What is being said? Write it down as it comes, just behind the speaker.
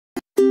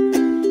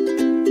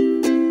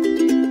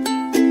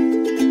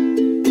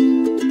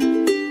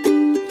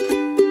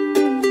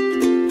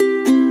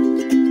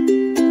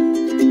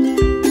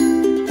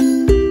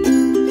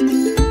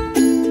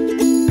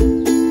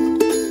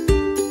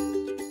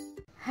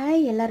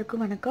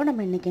எல்லாருக்கும் வணக்கம்.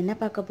 நம்ம இன்னைக்கு என்ன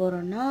பார்க்க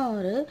போறோம்னா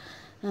ஒரு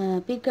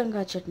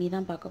பீர்க்கங்காய் சட்னி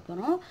தான் பார்க்க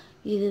போறோம்.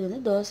 இது வந்து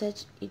தோசை,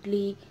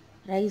 இட்லி,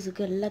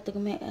 ரைஸுக்கு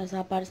எல்லாத்துக்குமே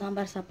சாப்பாடு,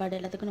 சாம்பார் சாப்பாடு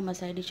எல்லாத்துக்கும் நம்ம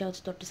சைட் டிஷ்ஷாக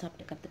வச்சு தொட்டு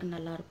சாப்பிட்டுக்கிறதுக்கு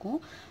நல்லா இருக்கும்.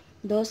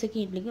 தோசைக்கு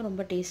இட்லிக்கும்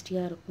ரொம்ப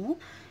டேஸ்டியாக இருக்கும்.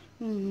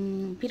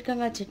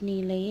 பீர்க்கங்காய்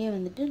சட்னியிலேயே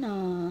வந்துட்டு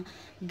நான்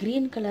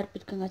க்ரீன் கலர்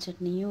பீர்க்கங்காய்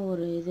சட்னியும்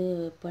ஒரு இது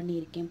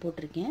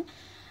போட்டிருக்கேன்.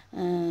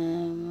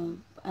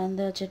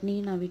 அந்த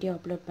சட்னியும் நான் வீடியோ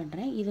அப்லோட்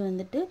பண்ணுறேன். இது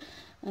வந்துட்டு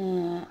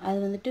அது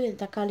வந்துட்டு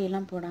தக்காளி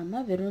எல்லாம்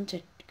போடாமல் வெறும்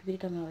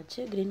பீர்க்கங்காய் வச்சு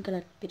க்ரீன்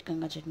கலர்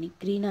பீர்க்கங்காய் சட்னி,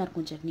 க்ரீனாக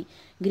இருக்கும் சட்னி,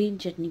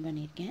 க்ரீன் சட்னி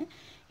பண்ணியிருக்கேன்.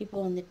 இப்போ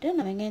வந்துட்டு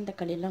நான் வெங்காயம்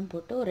தக்காளி எல்லாம்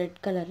போட்டு ஒரு ரெட்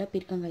கலரில்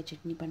பீர்க்கங்காய்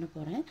சட்னி பண்ண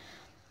போகிறேன்.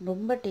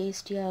 ரொம்ப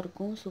டேஸ்டியாக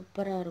இருக்கும்,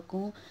 சூப்பராக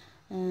இருக்கும்.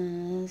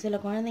 சில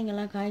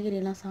குழந்தைங்கள்லாம்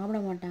காய்கறியெல்லாம் சாப்பிட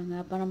மாட்டாங்க.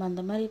 அப்போ நம்ம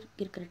அந்த மாதிரி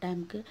இருக்கிற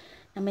டைமுக்கு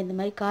நம்ம இந்த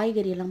மாதிரி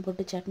காய்கறியெல்லாம்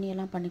போட்டு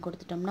சட்னியெல்லாம் பண்ணி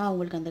கொடுத்துட்டோம்னா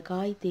அவங்களுக்கு அந்த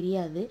காய்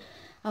தெரியாது.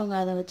 அவங்க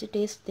அதை வச்சு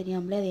டேஸ்ட்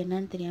தெரியாமலே அது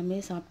என்னன்னு தெரியாமலே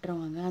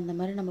சாப்பிட்ருவாங்க. அந்த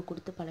மாதிரி நம்ம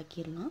கொடுத்து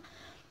பழக்கிடலாம்.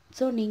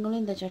 ஸோ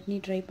நீங்களும் இந்த சட்னி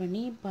ட்ரை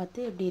பண்ணி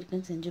பார்த்து எப்படி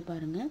இருக்குன்னு செஞ்சு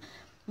பாருங்கள்.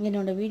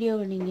 என்னோடய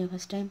வீடியோவை நீங்கள்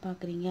ஃபஸ்ட் டைம்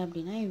பார்க்குறீங்க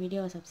அப்படின்னா என்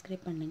வீடியோவை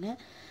சப்ஸ்கிரைப் பண்ணுங்கள்.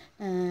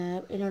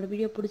 என்னோடய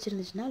வீடியோ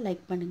பிடிச்சிருந்துச்சுன்னா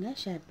லைக் பண்ணுங்கள்,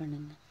 ஷேர்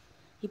பண்ணுங்கள்.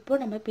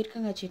 இப்போது நம்ம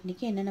பீர்க்கங்காய்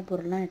சட்னிக்கு என்னென்ன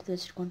பொருள்லாம் எடுத்து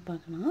வச்சுருக்கோன்னு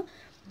பார்க்கலாம்.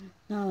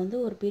 நான் வந்து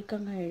ஒரு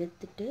பீர்க்கங்காய்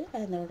எடுத்துட்டு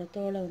அதோட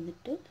தோலை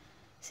வந்துட்டு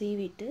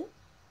சீவிட்டு,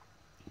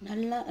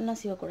 எல்லாம்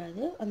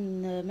சீவக்கூடாது,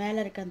 அந்த மேலே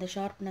இருக்க அந்த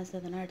ஷார்ப்னஸ்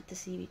அதெல்லாம் எடுத்து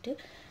சீவிட்டு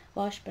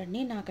வாஷ் பண்ணி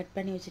நான் கட்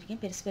பண்ணி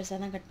வச்சுருக்கேன். பெருசு பெருசாக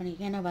தான் கட்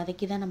பண்ணியிருக்கேன், ஏன்னா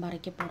வதக்கி தான் நம்ம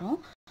அரைக்க போகிறோம்.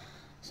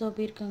 ஸோ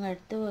பீர்க்கங்காய்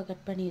எடுத்து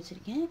கட் பண்ணி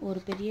வச்சுருக்கேன். ஒரு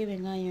பெரிய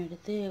வெங்காயம்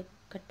எடுத்து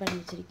கட் பண்ணி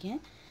வச்சுருக்கேன்.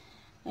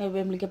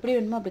 நம்மளுக்கு எப்படி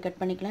வேணுமோ அப்படி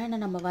கட் பண்ணிக்கலாம், ஏன்னா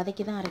நம்ம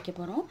வதக்கி தான் அரைக்க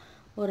போகிறோம்.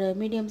 ஒரு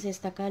மீடியம்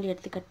சைஸ் தக்காளி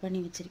எடுத்து கட் பண்ணி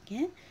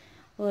வச்சுருக்கேன்.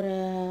 ஒரு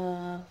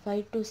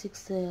 5 to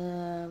 6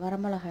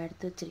 வரமிளகாய்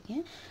எடுத்து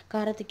வச்சுருக்கேன்.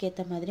 காரத்துக்கு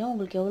ஏற்ற மாதிரியும்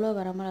உங்களுக்கு எவ்வளோ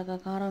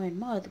வரமிளகாய் காரம்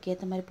வேணுமோ அதுக்கு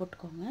ஏற்ற மாதிரி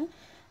போட்டுக்கோங்க.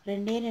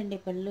 2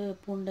 பல்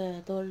பூண்டை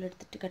தோல்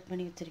எடுத்துகிட்டு கட்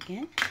பண்ணி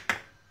வச்சுருக்கேன்.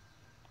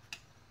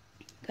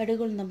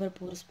 கடுகு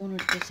உளுந்தம்பருப்பு 1 ஸ்பூன்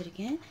எடுத்து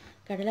வச்சுருக்கேன்.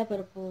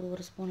 கடலைப்பருப்பு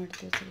ஒரு ஸ்பூன்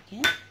எடுத்து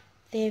வச்சுருக்கேன்.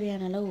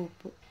 தேவையான அளவு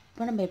உப்பு.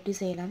 இப்போ நம்ம எப்படி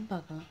செய்யலாம்னு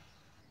பார்க்கலாம்.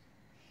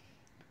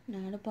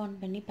 நான் அடுப்பு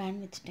ஆன் பண்ணி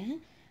பேன் வச்சுட்டேன்.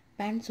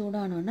 பேன்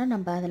சூடானோன்னா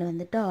நம்ம அதில்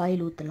வந்துட்டு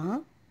ஆயில்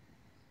ஊற்றலாம்.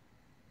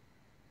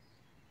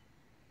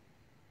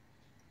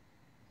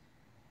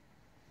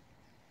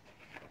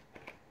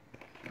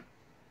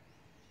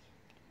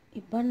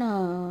 இப்போ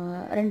நான்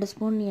 2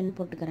 ஸ்பூன் எண்ணெய்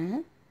போட்டுக்கிறேன்.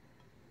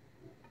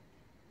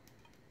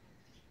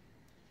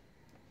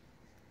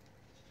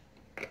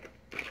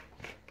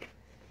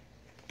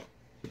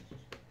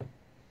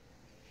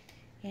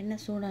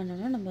 எண்ணெய்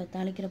சூடானோன்னா நம்ம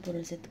தாளிக்கிற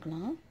பொருள்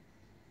சேர்த்துக்கலாம்.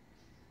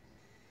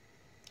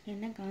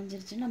 எண்ணெய்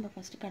காஞ்சிருச்சு, நம்ம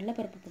ஃபஸ்ட்டு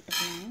கடலைப்பருப்பு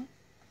போட்டுக்கலாம்.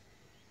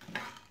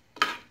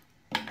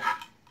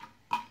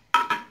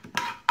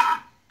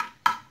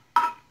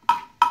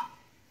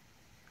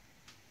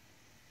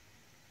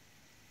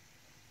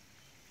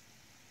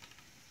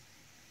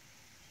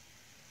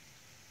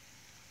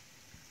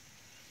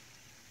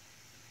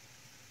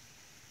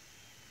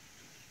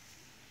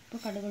 இப்போ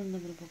கடுகு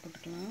உளுந்தம்பருப்பு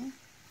போட்டுக்கலாம்.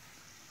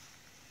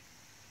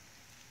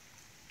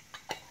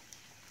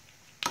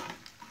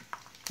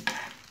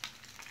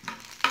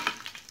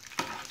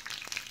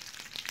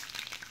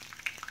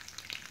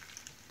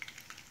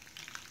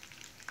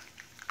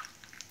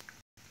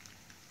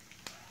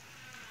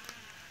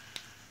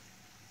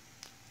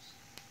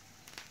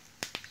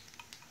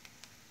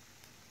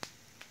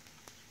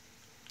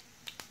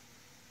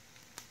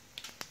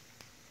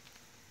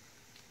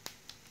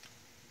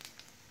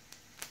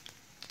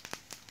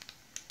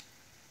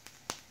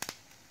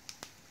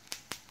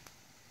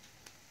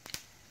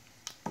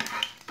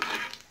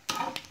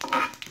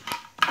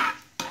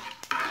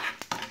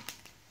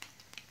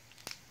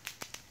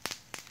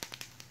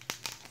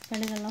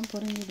 கடுகெல்லாம்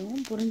பொரிஞ்சிடும்.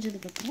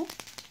 பொரிஞ்சதுக்கப்புறம்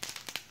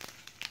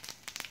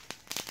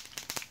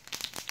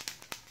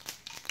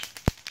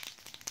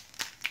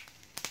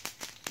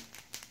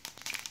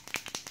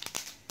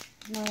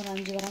நான் ஒரு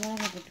 5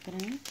 வரமிளகாய்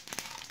போட்டுக்கிறேன்.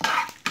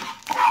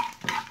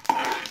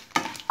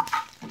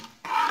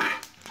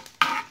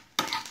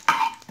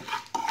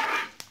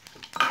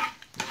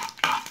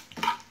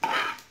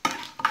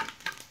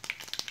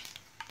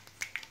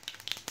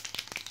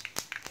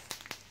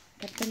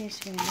 கட் பண்ணி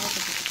வச்சுக்க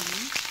வெங்காயத்தை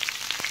போட்டுக்கிறேன்.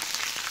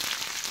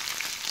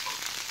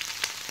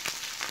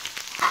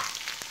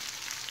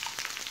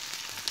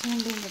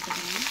 பூண்டும்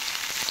போட்டுக்கலாம்.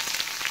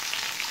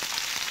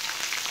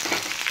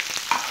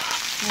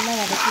 நல்லா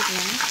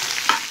வதக்கிக்கலாம்.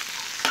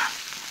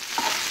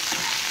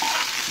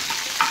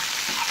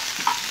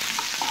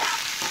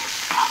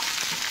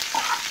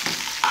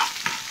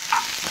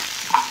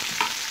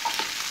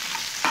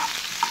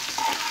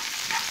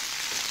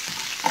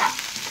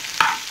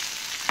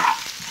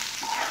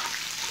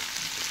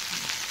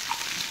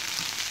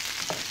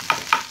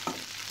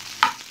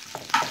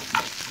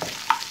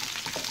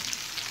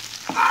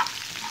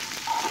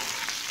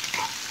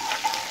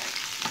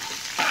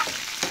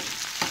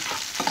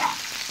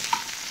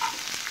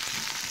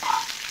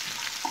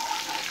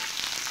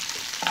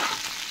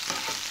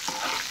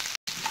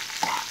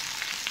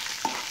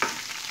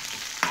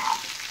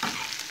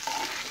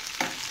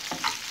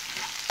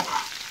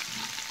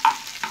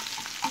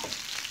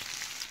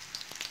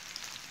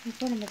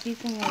 இப்போ நம்ம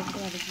பீர்க்கங்காய் எடுத்து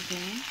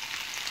வதக்கிக்கலாம்.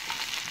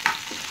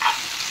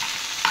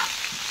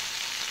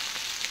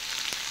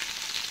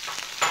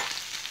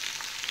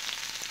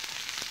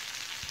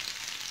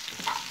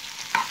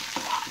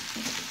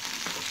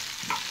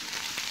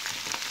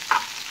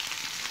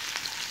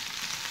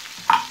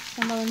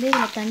 நம்ம வந்து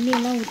இதில்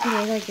தண்ணியெல்லாம் ஊற்றி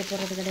வேக வைக்க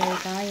போகிறது கிடையாது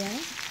காயை.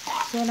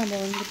 ஸோ நம்ம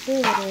வந்துட்டு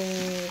ஒரு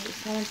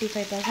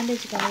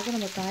 75% அளவுக்கு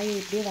நம்ம காயை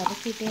இப்படியே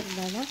வதக்கிட்டே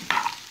இருந்தால் தான்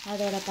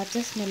அதோட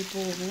பச்சை ஸ்மெல்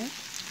போகும்.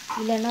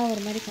 இல்லைன்னா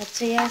ஒரு மாதிரி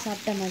பச்சையாக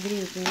சாப்பிட்ட மாதிரி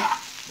இருக்கும்.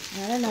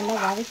 அதனால் நல்லா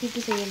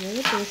வதக்கிட்டு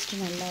செய்யும்போது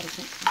டேஸ்ட்டு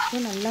நல்லாயிருக்கும். ஸோ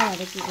நல்லா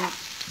வதக்கிடும்.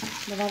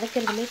 இந்த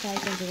வதக்கிறதுலேயே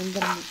காய் கொஞ்சம்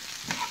வெந்துடணும்.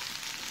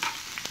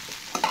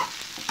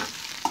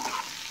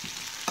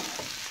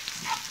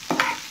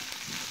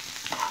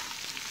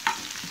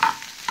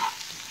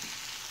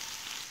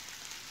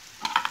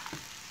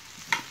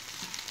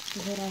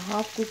 இது ஒரு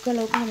ஹாஃப் குக்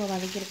அளவுக்கு நம்ம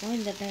வதக்கியிருக்கோம்.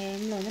 இந்த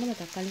டைமில் வந்து நம்ம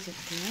தக்காளி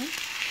சேர்த்துக்கலாம்.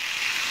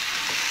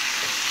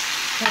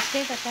 ஃபஸ்ட்டே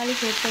தக்காளி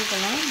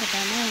சேர்த்துக்கலாம். பட்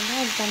ஆனால் வந்து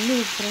அது தண்ணி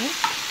விட்டுரும்.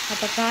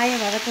 அப்போ காயை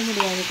வதக்க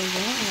முடியாது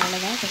கொஞ்சம்.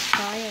 அதனால தான் ஃபஸ்ட்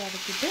காயை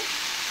வதக்கிட்டு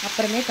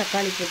அப்புறமே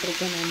தக்காளி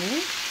போட்டிருக்கேன்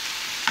நான்.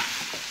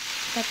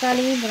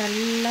 தக்காளியும் இப்போ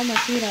நல்லா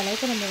மசிகிற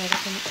அளவுக்கு நம்ம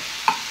வதக்கணும்.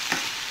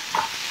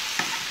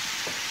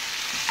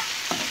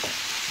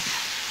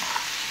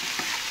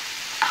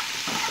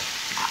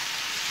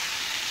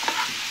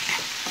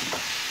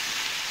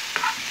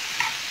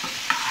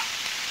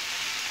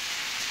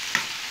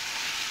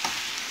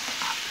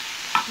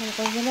 நம்ம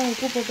கொஞ்சமாக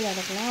உப்பு போட்டு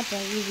வதக்கலாம்.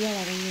 அப்புறம் ஈஸியாக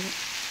வதங்கிடும்.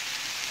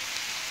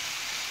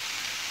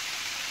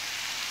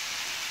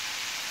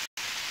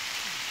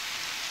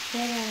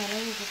 தேவையான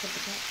அளவு உப்பு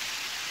போட்டுக்கலாம்.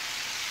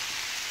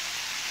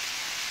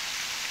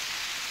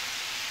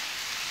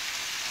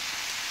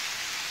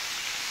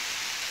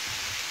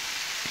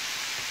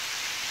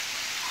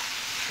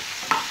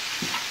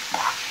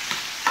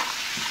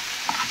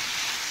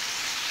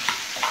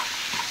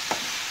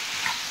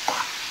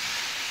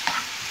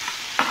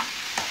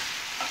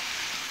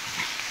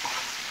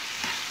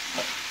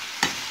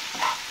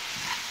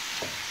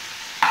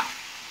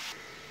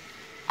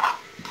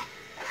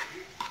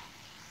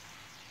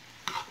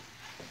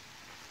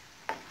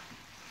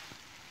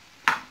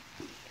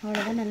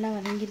 அவ்வளோதான், நல்லா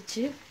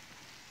வதங்கிருச்சு.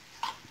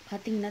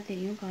 பார்த்திங்கன்னா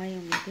தெரியும், காய்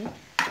உங்களுக்கு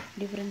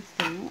டிஃப்ரென்ஸ்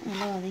தெரியும்.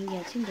 நல்லா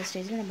வதங்கியாச்சு. இந்த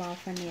ஸ்டேஜில் நம்ம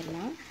ஆஃப்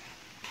பண்ணிடலாம்.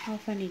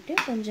 ஆஃப் பண்ணிவிட்டு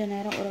கொஞ்சம்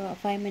நேரம் ஒரு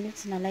 5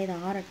 minutes நல்லா இதை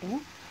ஆறட்டும்.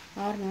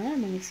 ஆறினோன்னா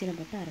நம்ம மிக்சியில்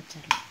போட்டு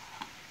அரைச்சிடலாம்.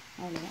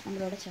 அவ்வளோதான்,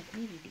 நம்மளோட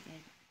சட்னி ரெடி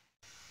ஆகிடும்.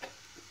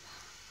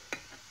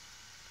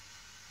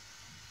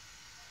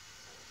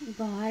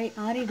 இப்போ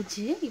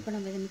ஆறிடுச்சு. இப்போ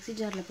நம்ம இதை மிக்ஸி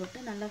ஜாரில்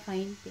போட்டு நல்லா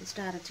ஃபைன்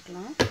பேஸ்ட்டாக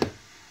அரைச்சிக்கலாம்.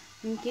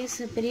 இன்கேஸ்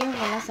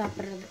பெரியவங்கெல்லாம்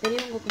சாப்பிட்றது,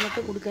 பெரியவங்களுக்கு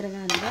மட்டும்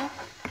கொடுக்குறதா இருந்தால்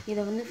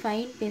இதை வந்து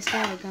ஃபைன்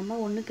பேஸ்ட்டாக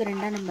அரைக்காமல் 1க்கு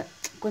 2 நம்ம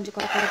கொஞ்சம்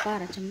குறைப்பாக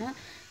அரைச்சோம்னா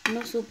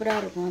இன்னும்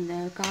சூப்பராக இருக்கும். அந்த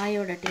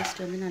காயோட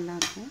டேஸ்ட் வந்து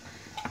நல்லாயிருக்கும்.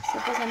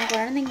 சப்போஸ் நம்ம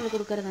குழந்தைங்களுக்கு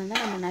கொடுக்குறதா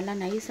இருந்தால் நம்ம நல்லா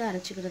நைஸாக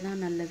அரைச்சிக்கிறது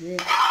தான் நல்லது.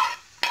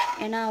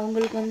 ஏன்னா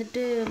அவங்களுக்கு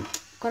வந்துட்டு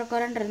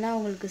குறைன்றதுனா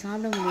அவங்களுக்கு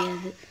சாப்பிட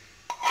முடியாது,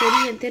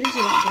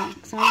 தெரிஞ்சிடும், அப்புறம்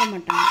சாப்பிட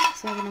மாட்டாங்க.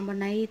 ஸோ அதை நம்ம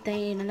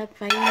நல்லா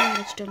ஃபைனாக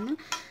அரைச்சிட்டோம்னா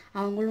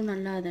அவங்களும்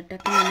நல்லா அதை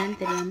டக்குன்னு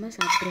என்னன்னு தெரியாமல்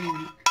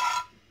சாப்பிட்ருவாங்க.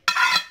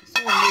 ஸோ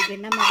உங்களுக்கு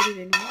என்ன மாதிரி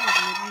வேணுமோ அது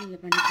மாதிரி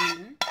நீங்கள்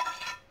பண்ணிக்கோங்க.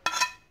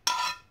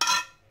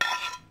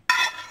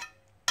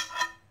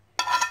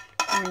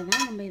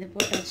 அவ்வளோதான், நம்ம இதை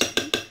போட்டு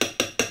அரைச்சிட்டு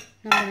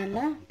நம்ம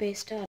நல்லா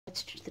பேஸ்ட்டாக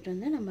அரைச்சிட்டு எடுத்துகிட்டு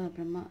வந்து நம்ம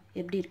அப்புறமா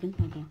எப்படி இருக்குன்னு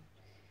பார்க்கலாம்.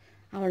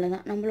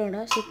 அவ்வளோதான்,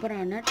 நம்மளோட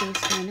சூப்பரான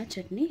டேஸ்டான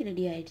சட்னி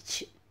ரெடி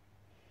ஆயிடுச்சு.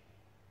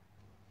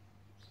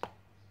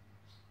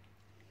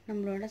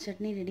 நம்மளோட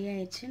சட்னி ரெடி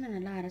ஆயிடுச்சு. நான்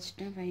நல்லா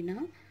அரைச்சிட்டேன்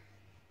ஃபைனாக.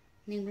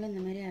 நீங்களும்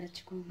இந்த மாதிரி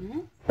அரைச்சிக்கோங்க.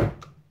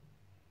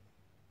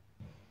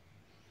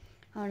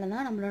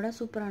 அவ்வளோதான், நம்மளோட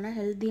சூப்பரான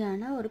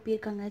ஹெல்த்தியான ஒரு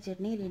பீர்க்கங்காய்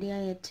சட்னி ரெடி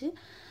ஆயிடுச்சு.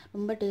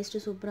 ரொம்ப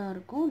டேஸ்ட்டு சூப்பராக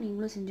இருக்கும்.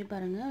 நீங்களும் செஞ்சு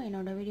பாருங்கள்.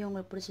 என்னோடய வீடியோ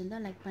உங்களுக்கு பிடிச்சிருந்தா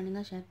லைக்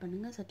பண்ணுங்கள், ஷேர்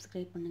பண்ணுங்கள்,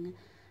 சப்ஸ்கிரைப் பண்ணுங்கள்.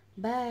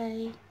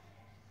 பாய்.